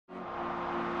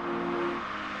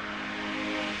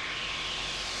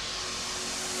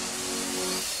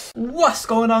What's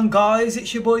going on, guys?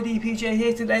 It's your boy DPJ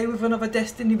here today with another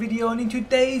Destiny video, and in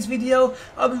today's video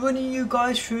I'll be running you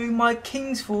guys through my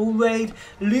King's Fall raid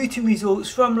looting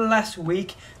results from last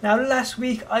week. Now last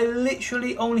week I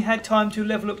literally only had time to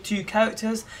level up 2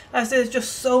 characters as there's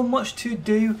just so much to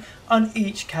do on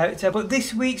each character, but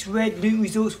this week's raid loot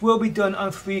results will be done on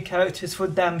 3 characters for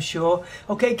damn sure.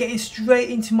 Okay, getting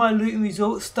straight into my looting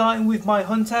results, starting with my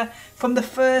hunter. From the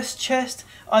first chest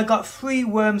I got 3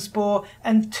 Wyrmspore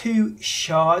and 2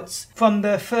 shards. From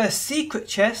the first secret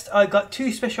chest I got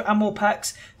 2 special ammo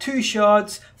packs, 2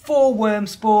 shards, 4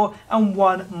 Wyrmspore and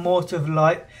 1 Mortar of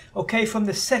Light. Okay, from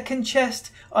the second chest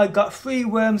I got 3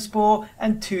 Wyrmspore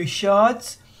and 2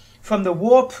 shards. From the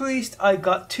War Priest I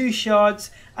got 2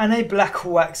 shards and a Black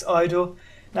Wax Idol.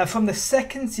 Now from the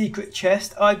second secret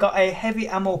chest I got a heavy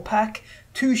ammo pack,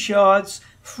 2 shards,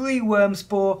 3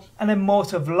 Wyrmspore and a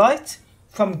Mortar of Light.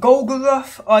 From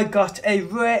Golgoroth I got a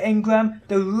rare engram,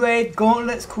 the raid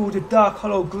gauntlets called the Dark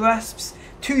Hollow Grasps,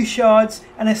 2 shards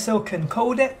and a Silken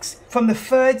Codex. From the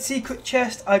third secret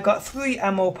chest I got 3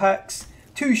 ammo packs,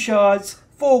 2 shards,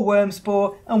 4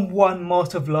 Wyrmspore and 1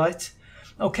 Mortar of Light.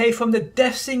 Okay, from the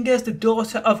Deathsingers, the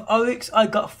Daughter of Oryx, I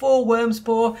got 4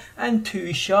 Wyrmspore and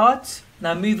 2 shards.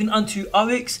 Now moving on to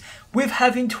Oryx, with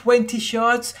having 20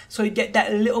 shards, so you get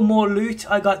that little more loot,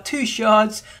 I got 2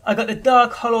 shards, I got the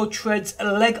Dark Hollow Treads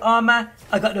leg armor,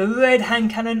 I got the Raid hand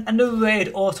cannon and the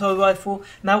Raid auto rifle.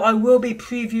 Now I will be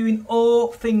previewing all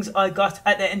things I got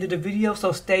at the end of the video,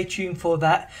 so stay tuned for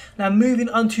that. Now moving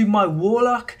on to my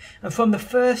Warlock, and from the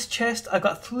first chest I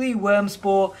got 3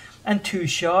 Wyrmspore and 2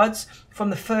 shards. From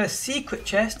the first secret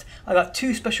chest I got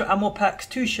 2 special ammo packs,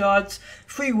 2 shards,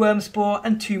 3 Wyrmspore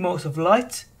and 2 Morts of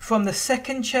Light. From the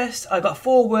second chest I got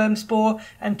 4 Wyrmspore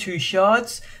and 2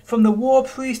 shards. From the War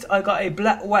Priest I got a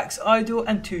Black Wax Idol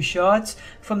and 2 shards.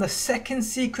 From the second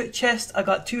secret chest I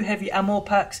got 2 heavy ammo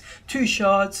packs, 2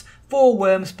 shards, 4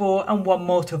 Wyrmspore and 1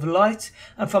 Mortar of Light.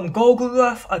 And from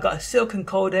Golgoroth I got a Silken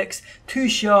Codex, 2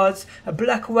 shards, a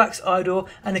Black Wax Idol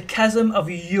and a Chasm of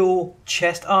Yule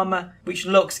chest armor, which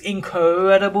looks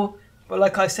incredible. But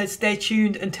like I said, stay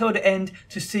tuned until the end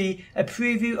to see a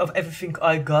preview of everything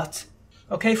I got.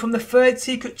 Okay, from the third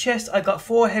secret chest I got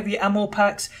 4 heavy ammo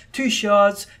packs, 2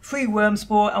 shards, 3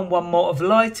 Wyrmspore and 1 Mortar of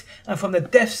Light. And from the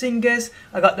Deathsingers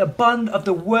I got the Bond of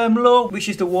the Wyrmlore, which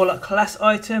is the Warlock class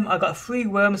item. I got 3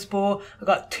 Wyrmspore, I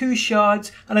got 2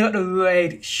 shards and I got the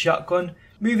Raid shotgun.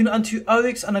 Moving on to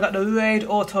Oryx, and I got the Raid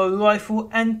auto rifle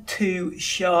and 2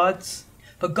 shards.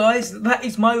 But guys, that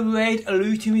is my raid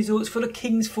looting results for the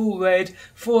King's Fall raid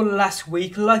for last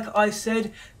week. Like I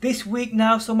said, this week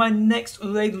now, so my next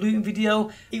raid looting video,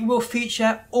 it will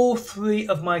feature all 3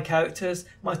 of my characters,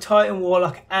 my Titan,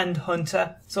 Warlock and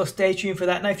Hunter. So stay tuned for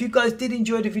that. Now if you guys did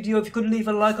enjoy the video, if you could leave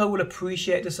a like, I would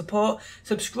appreciate the support.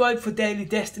 Subscribe for daily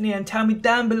Destiny and tell me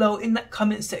down below in that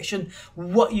comment section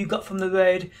what you got from the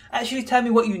raid. Actually tell me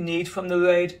what you need from the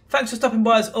raid. Thanks for stopping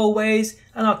by as always,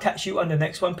 and I'll catch you on the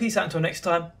next one. Peace out until next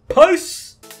time. Peace!